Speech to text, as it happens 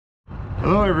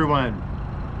Hello everyone.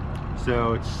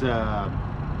 So it's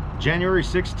January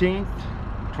 16th,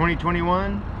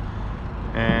 2021,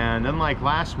 and unlike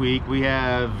last week, we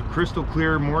have crystal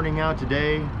clear morning out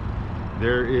today.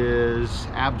 There is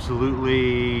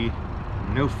absolutely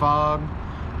no fog.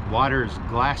 Water's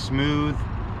glass smooth.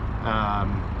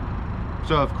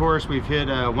 So of course we've hit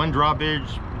one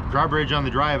drawbridge on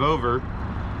the drive over,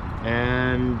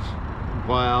 and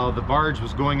while the barge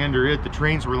was going under it, the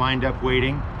trains were lined up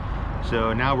waiting.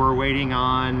 So now we're waiting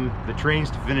on the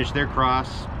trains to finish their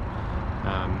cross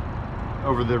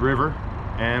over the river,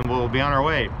 and we'll be on our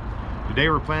way. Today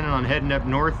we're planning on heading up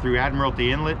north through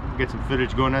Admiralty Inlet, get some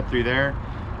footage going up through there.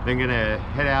 Then gonna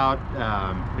head out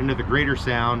into the Greater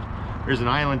Sound. There's an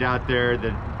island out there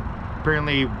that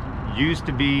apparently used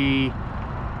to be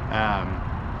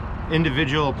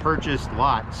individual purchased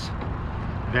lots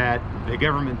that the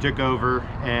government took over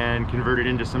and converted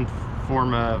into some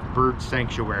form of bird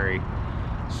sanctuary.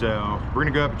 So we're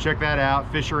gonna go up and check that out,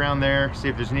 fish around there, see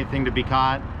if there's anything to be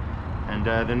caught, and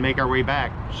then make our way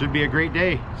back. Should be a great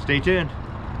day. Stay tuned.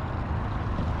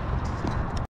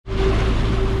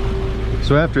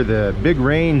 So after the big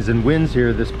rains and winds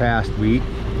here this past week,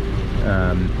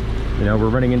 you know, we're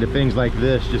running into things like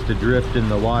this just adrift in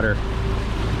the water.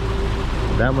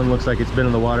 That one looks like it's been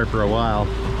in the water for a while.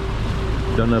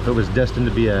 Don't know if it was destined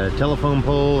to be a telephone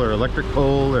pole or electric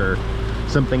pole or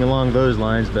something along those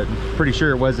lines, but pretty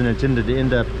sure it wasn't intended to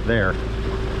end up there.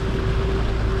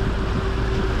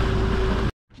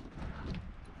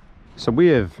 So we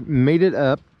have made it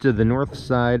up to the north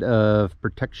side of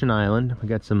Protection Island. We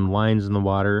got some lines in the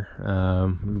water.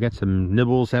 We've got some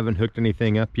nibbles, haven't hooked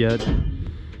anything up yet.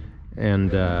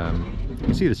 And you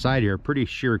can see the side here, pretty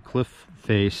sheer cliff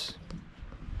face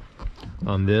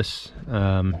on this.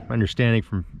 Understanding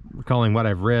from recalling what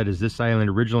I've read is this island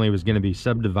originally was going to be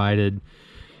subdivided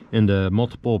into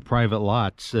multiple private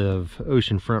lots of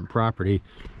oceanfront property.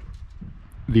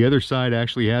 The other side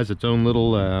actually has its own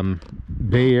little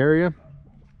bay area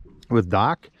with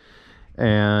dock,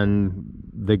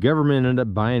 and the government ended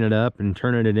up buying it up and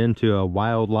turning it into a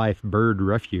wildlife bird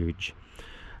refuge.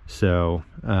 So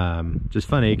just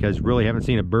funny, because really haven't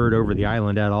seen a bird over the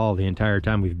island at all the entire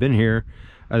time we've been here,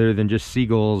 other than just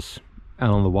seagulls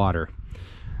out on the water.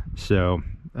 So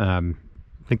I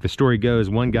think the story goes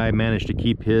one guy managed to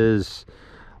keep his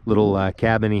little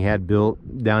cabin he had built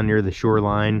down near the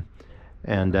shoreline,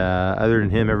 and other than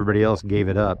him, everybody else gave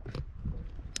it up.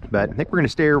 But I think we're going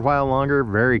to stay here a while longer.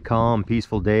 Very calm,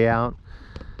 peaceful day out.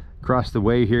 Across the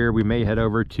way here, we may head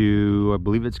over to, I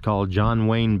believe it's called John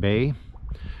Wayne Bay,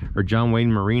 or John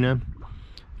Wayne Marina,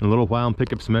 in a little while, and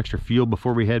pick up some extra fuel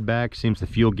before we head back. Seems the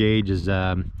fuel gauge is,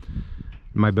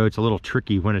 my boat's a little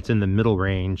tricky when it's in the middle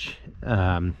range.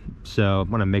 So I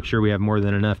want to make sure we have more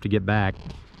than enough to get back.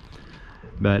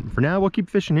 But for now, we'll keep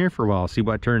fishing here for a while, see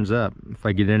what turns up. If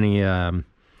I get any,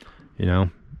 you know,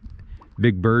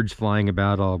 big birds flying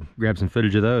about, I'll grab some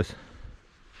footage of those.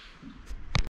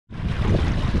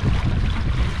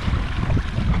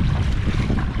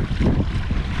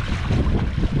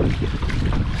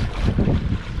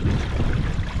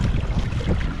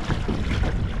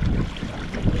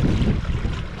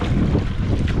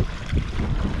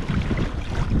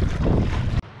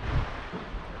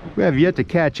 We have yet to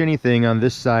catch anything on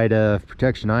this side of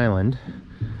Protection Island.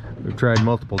 We've tried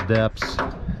multiple depths,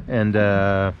 and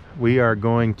we are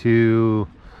going to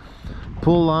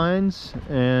pull lines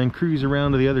and cruise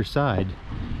around to the other side.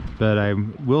 But I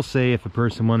will say, if a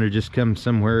person wanted to just come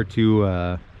somewhere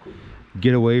to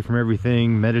get away from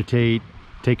everything, meditate,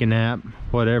 take a nap,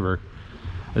 whatever,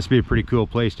 this would be a pretty cool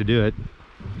place to do it.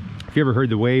 If you ever heard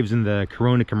the waves in the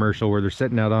Corona commercial where they're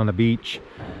sitting out on the beach,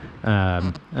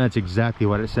 that's exactly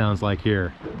what it sounds like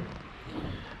here.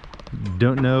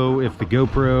 Don't know if the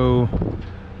GoPro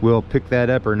will pick that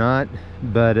up or not,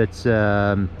 but it's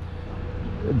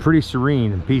pretty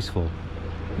serene and peaceful.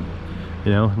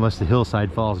 You know, unless the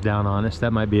hillside falls down on us,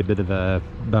 that might be a bit of a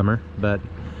bummer, but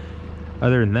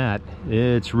other than that,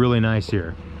 it's really nice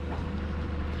here.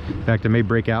 In fact, I may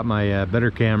break out my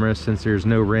better camera since there's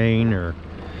no rain or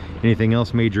anything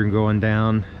else major going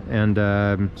down, and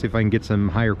see if I can get some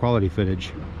higher quality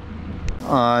footage.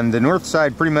 On the north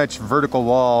side, pretty much vertical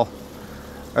wall,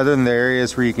 other than the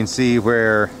areas where you can see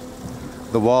where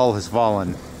the wall has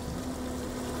fallen.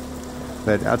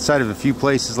 But outside of a few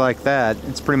places like that,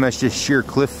 it's pretty much just sheer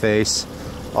cliff face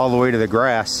all the way to the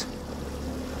grass.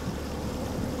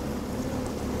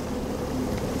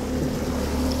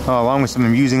 Oh, along with some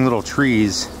amusing little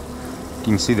trees. You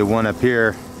can see the one up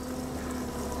here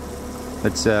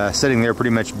that's sitting there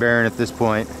pretty much barren at this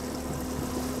point.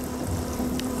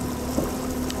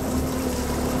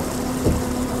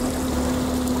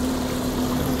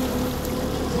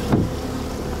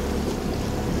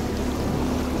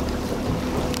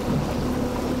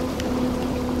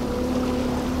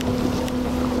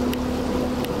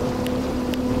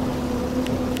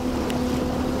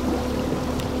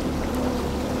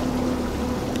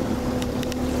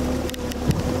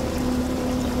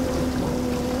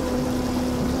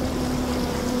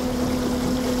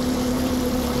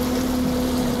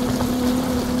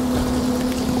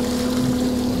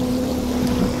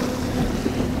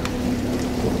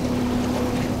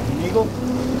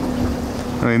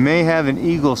 We may have an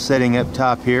eagle setting up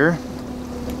top here.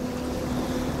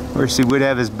 Of course, he would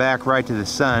have his back right to the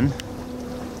sun.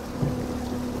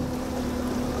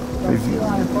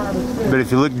 But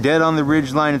if you look dead on the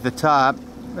ridge line at the top,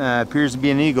 appears to be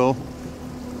an eagle.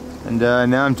 And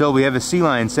now I'm told we have a sea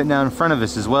lion sitting down in front of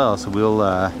us as well. So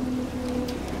we'll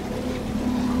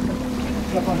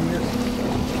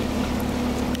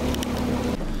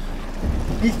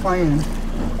he's playing.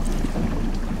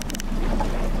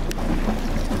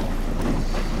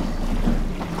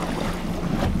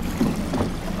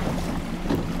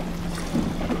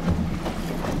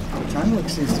 Trying to look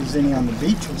see if there's any on the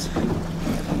beaches.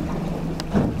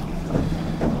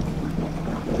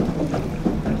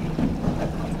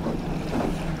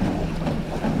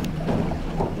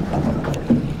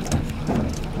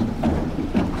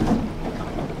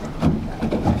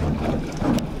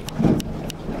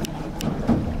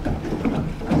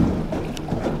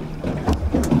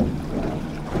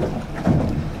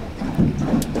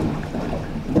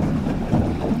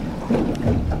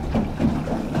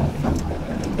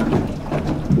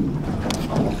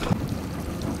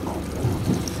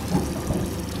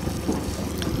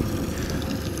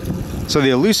 So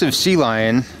the elusive sea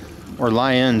lion, or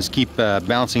lions, keep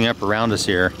bouncing up around us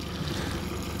here.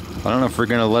 I don't know if we're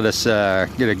going to let us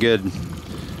get a good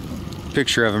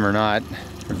picture of them or not.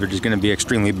 If they're just going to be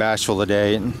extremely bashful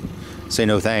today and say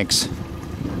no thanks.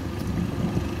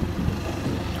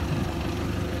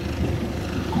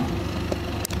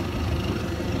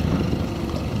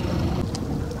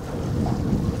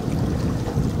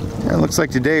 It looks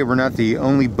like today we're not the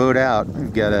only boat out.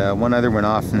 We've got one other one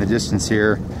off in the distance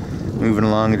here, moving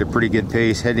along at a pretty good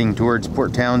pace, heading towards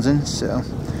Port Townsend. So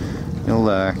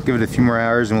we'll give it a few more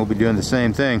hours and we'll be doing the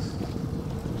same thing.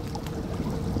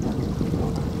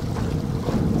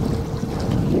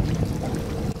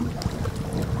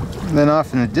 And then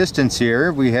off in the distance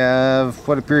here we have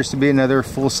what appears to be another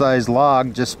full-size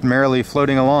log just merrily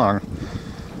floating along.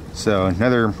 So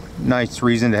another nice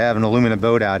reason to have an aluminum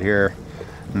boat out here.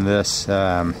 And this, you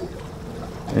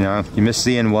know, if you miss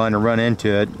seeing one or run into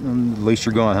it, at least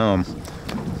you're going home.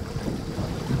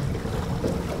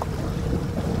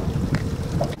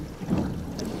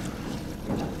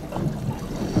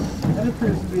 That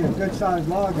appears to be a good sized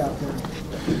log out there.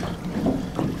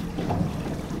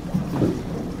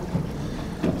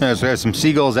 Yeah, so we have some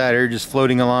seagulls out here just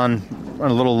floating along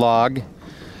on a little log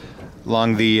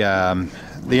along the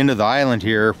end of the island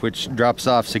here, which drops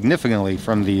off significantly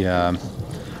from the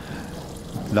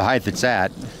height it's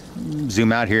at.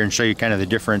 Zoom out here and show you kind of the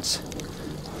difference.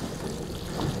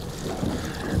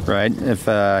 Right, if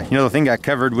you know, the thing got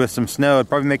covered with some snow, it'd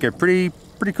probably make a pretty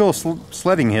cool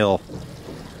sledding hill.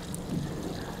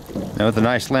 Now with a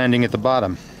nice landing at the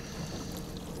bottom.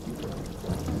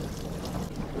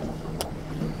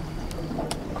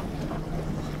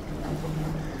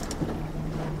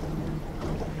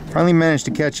 Finally managed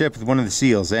to catch up with one of the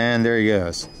seals, and there he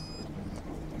goes.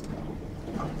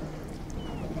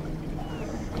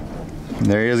 And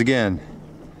there he is again.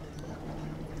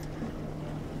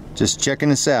 Just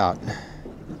checking us out.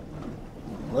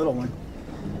 Little one.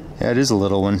 Yeah, it is a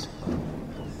little one.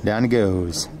 Down he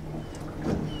goes.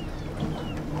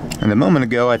 And a moment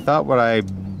ago I thought what I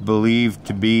believed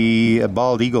to be a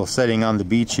bald eagle setting on the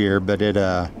beach here, but it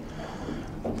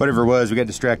whatever it was, we got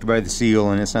distracted by the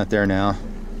seal and it's not there now.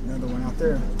 Another one out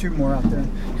there. Two more out there.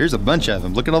 Here's a bunch of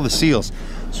them. Look at all the seals.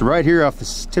 So right here off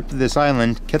the tip of this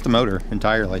island, cut the motor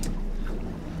entirely.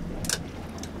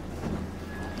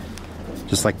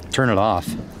 Just like turn it off.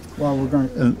 Well, we're going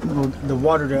to, the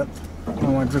water depth, I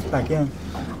don't want to drift back in.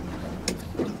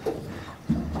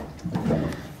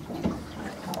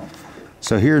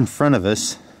 So here in front of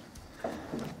us,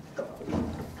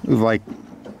 we've like,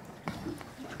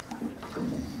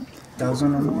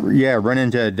 dozen or more? yeah, run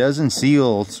into a dozen sea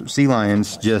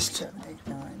lions just 7, 8,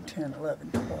 9, 10,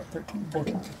 11, 12, 13,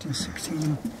 14, 15,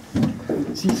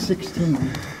 16. See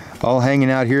 16. all hanging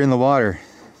out here in the water.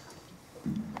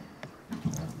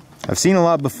 I've seen a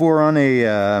lot before on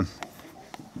a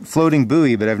floating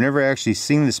buoy, but I've never actually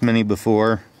seen this many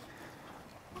before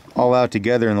all out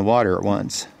together in the water at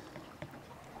once.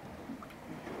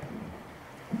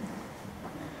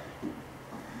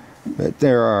 But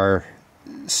there are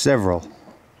several.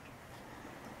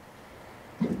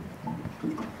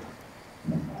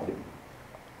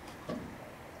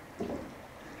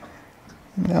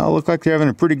 Now look like they're having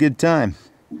a pretty good time.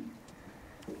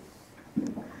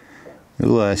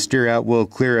 We'll steer out well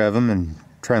clear of them and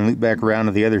try and loop back around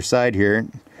to the other side here.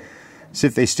 See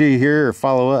if they stay here or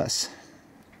follow us.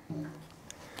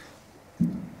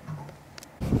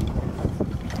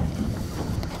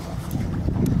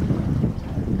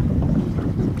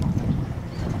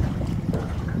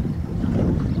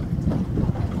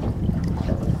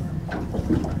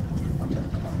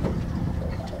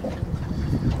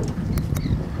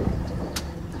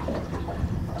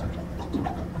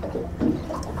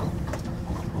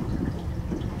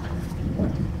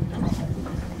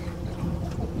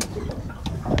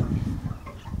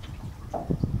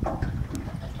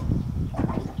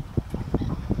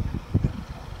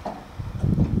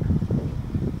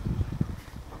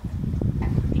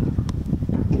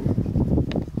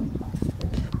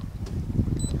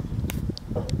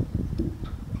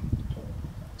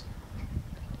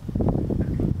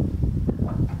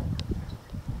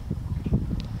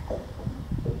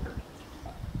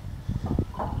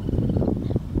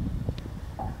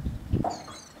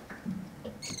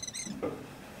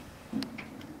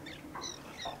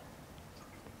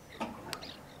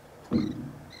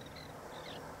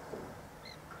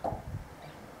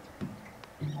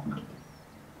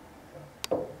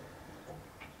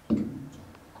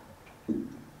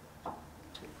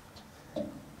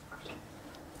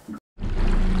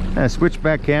 Switch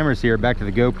back cameras here back to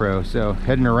the GoPro. So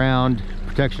heading around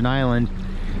Protection Island,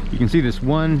 you can see this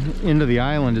one end of the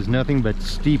island is nothing but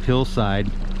steep hillside.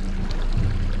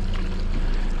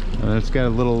 It's got a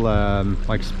little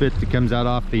like spit that comes out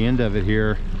off the end of it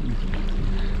here.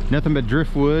 Nothing but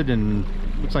driftwood and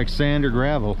looks like sand or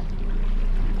gravel.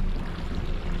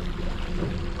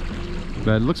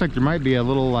 But it looks like there might be a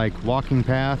little like walking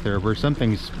path or where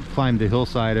something's climbed the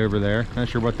hillside over there. Not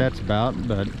sure what that's about,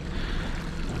 but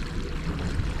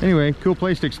anyway, cool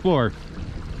place to explore.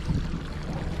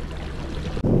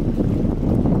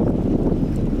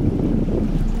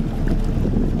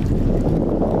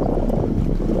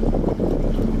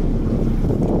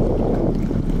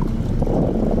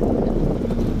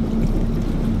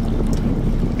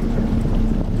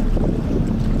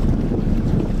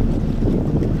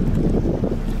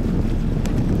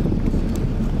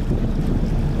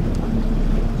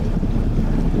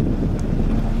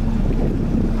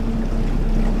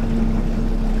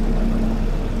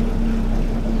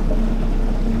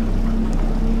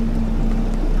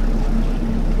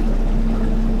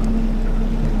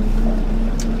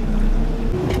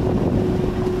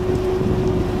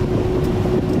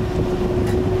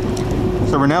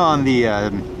 So we're now on the,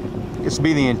 this will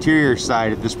be the interior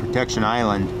side of this Protection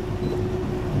Island.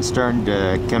 It's starting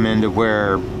to come into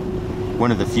where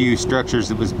one of the few structures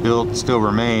that was built still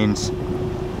remains.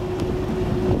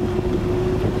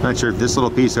 Not sure if this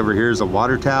little piece over here is a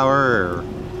water tower or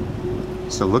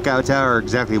it's a lookout tower or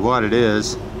exactly what it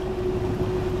is.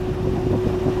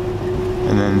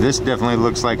 And then this definitely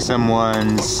looks like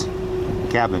someone's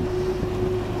cabin.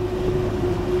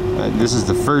 This is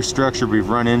the first structure we've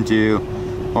run into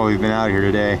while we've been out here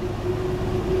today. I'm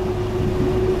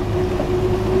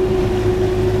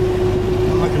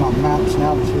looking on maps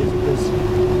now to see if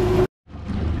it is.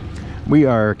 We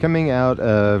are coming out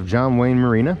of John Wayne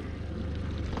Marina.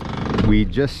 We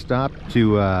just stopped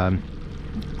to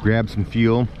grab some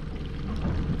fuel,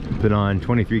 put on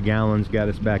 23 gallons, got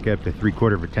us back up to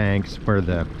 3/4 of a tank, where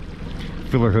the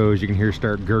filler hose you can hear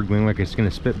start gurgling like it's going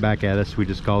to spit back at us. We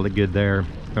just called it good there.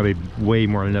 Probably way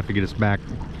more than enough to get us back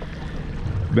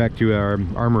to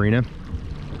our marina.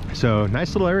 So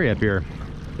nice little area up here.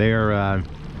 They are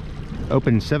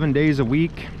open 7 days a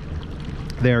week.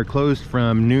 They are closed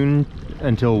from noon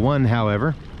until 1,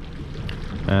 however.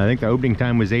 I think the opening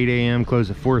time was 8 a.m.,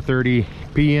 closed at 4:30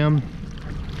 p.m.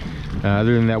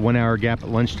 Other than that 1 hour gap at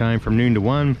lunchtime from noon to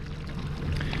 1.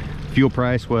 Fuel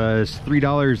price was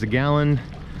 $3 a gallon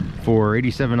for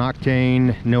 87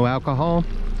 octane, no alcohol.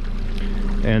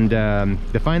 And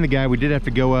to find the guy, we did have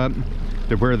to go up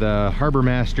to where the harbor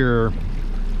master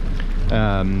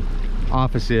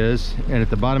office is, and at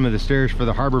the bottom of the stairs for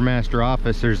the harbor master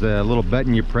office there's a little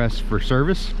button you press for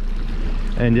service,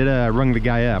 and it rung the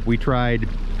guy up. We tried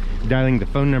dialing the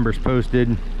phone numbers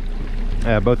posted,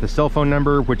 both the cell phone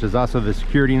number, which is also the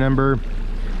security number,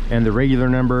 and the regular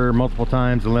number multiple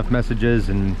times, and left messages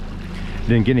and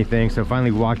didn't get anything. So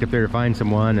finally we walked up there to find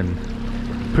someone and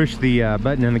pushed the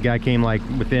button, and the guy came like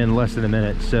within less than a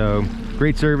minute. So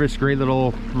great service, great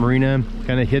little marina,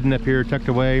 kind of hidden up here, tucked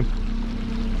away.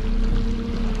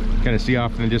 Kind of see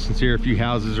off in the distance here a few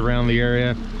houses around the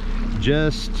area,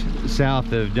 just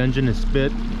south of Dungeon and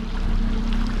Spit.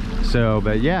 So,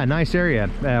 but yeah, nice area.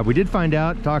 We did find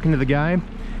out talking to the guy.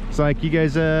 It's like, you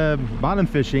guys bottom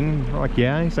fishing? We're like,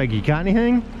 yeah. He's like, you caught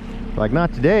anything? We're like,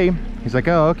 not today. He's like,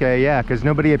 oh, okay, yeah, because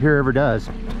nobody up here ever does.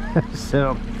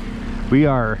 So we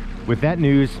are, with that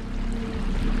news,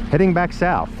 heading back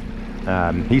south.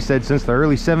 He said since the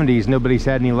early 70s nobody's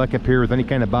had any luck up here with any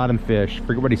kind of bottom fish.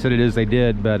 Forget what he said it is they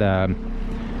did, but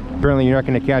apparently you're not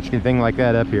going to catch anything like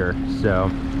that up here. So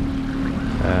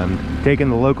taking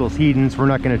the locals heathens, we're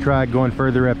not going to try going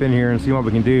further up in here and see what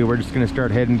we can do. We're just going to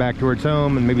start heading back towards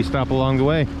home and maybe stop along the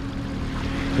way.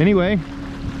 Anyway,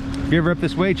 if you're ever up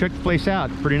this way, check the place out.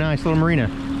 Pretty nice little marina.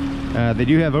 They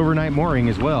do have overnight mooring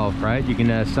as well, right? You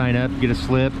can sign up, get a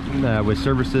slip with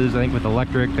services. I think with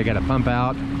electric, they got a pump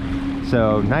out.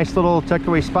 So nice little tucked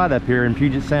away spot up here in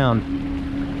Puget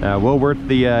Sound. Well worth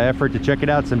the effort to check it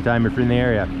out sometime if you're in the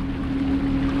area.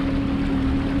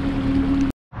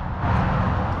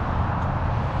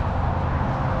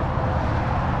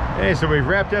 Hey, so we've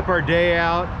wrapped up our day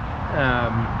out.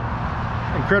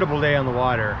 Incredible day on the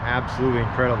water, absolutely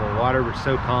incredible. The water was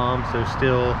so calm, so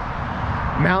still.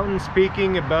 Mountains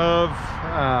peaking above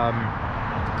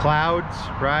clouds,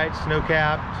 right?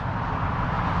 Snow-capped.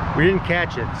 We didn't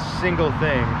catch a single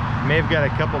thing. May have got a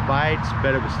couple bites,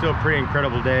 but it was still a pretty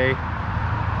incredible day.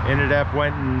 Ended up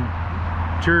went and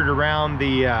toured around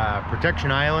the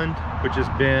Protection Island, which has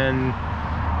been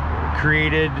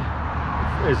created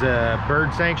as a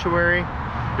bird sanctuary.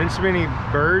 Didn't see many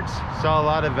birds. Saw a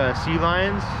lot of sea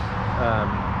lions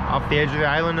off the edge of the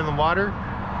island in the water.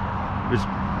 It was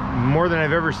more than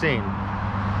I've ever seen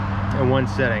in one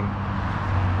setting.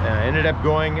 Ended up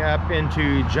going up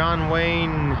into John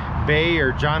Wayne Bay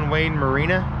or John Wayne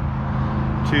Marina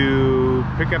to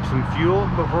pick up some fuel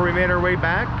before we made our way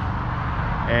back,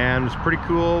 and it was pretty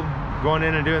cool going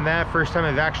in and doing that. First time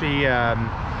I've actually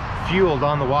fueled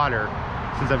on the water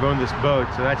since I've owned this boat,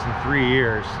 so that's in 3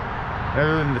 years.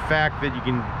 Other than the fact that you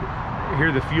can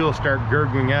hear the fuel start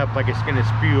gurgling up like it's going to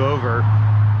spew over.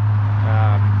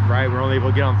 Right, we're only able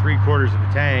to get on 3/4 of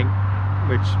the tank,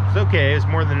 which is okay. It's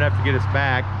more than enough to get us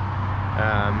back.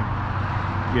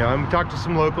 You know, and we talked to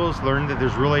some locals, learned that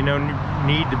there's really no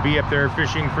need to be up there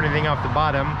fishing for anything off the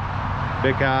bottom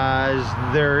because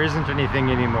there isn't anything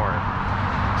anymore.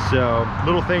 So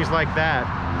little things like that,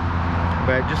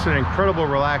 but just an incredible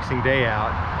relaxing day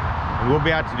out. And we'll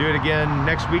be out to do it again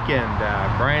next weekend.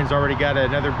 Brian's already got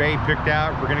another bay picked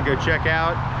out we're gonna go check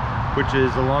out, which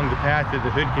is along the path of the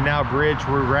Hood Canal Bridge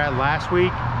where we were at last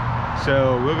week.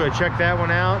 So we'll go check that one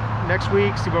out next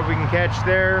week, see what we can catch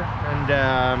there, and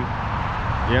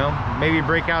you know, maybe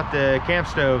break out the camp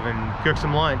stove and cook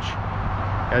some lunch,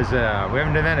 as we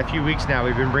haven't done that in a few weeks now.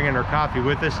 We've been bringing our coffee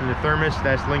with us in the thermos.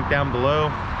 That's linked down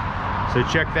below, so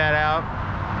check that out.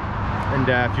 And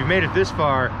if you've made it this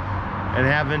far and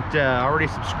haven't already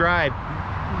subscribed,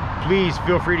 please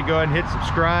feel free to go ahead and hit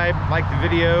subscribe, like the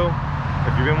video.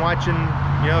 If you've been watching,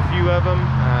 you know, a few of them,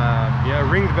 you know,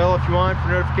 ring the bell if you want for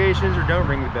notifications, or don't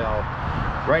ring the bell.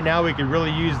 Right now we could really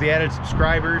use the added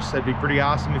subscribers. That'd be pretty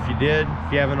awesome if you did,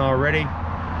 if you haven't already.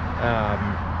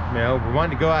 You know, we're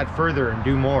wanting to go out further and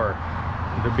do more.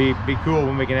 It'd be cool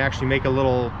when we can actually make a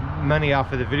little money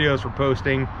off of the videos we're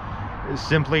posting,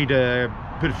 simply to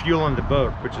put fuel in the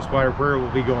boat, which is where we'll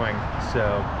be going.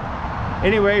 So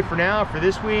anyway, for now, for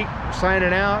this week, we're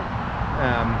signing out.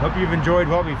 Hope you've enjoyed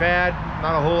what we've had.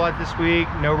 Not a whole lot this week,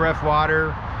 no rough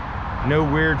water, no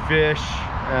weird fish,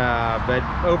 but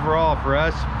overall for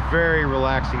us, very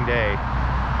relaxing day.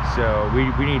 So we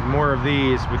need more of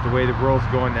these with the way the world's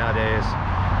going nowadays.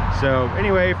 So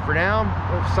anyway, for now,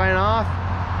 we'll sign off,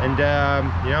 and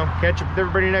you know, catch up with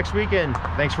everybody next weekend.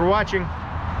 Thanks for watching.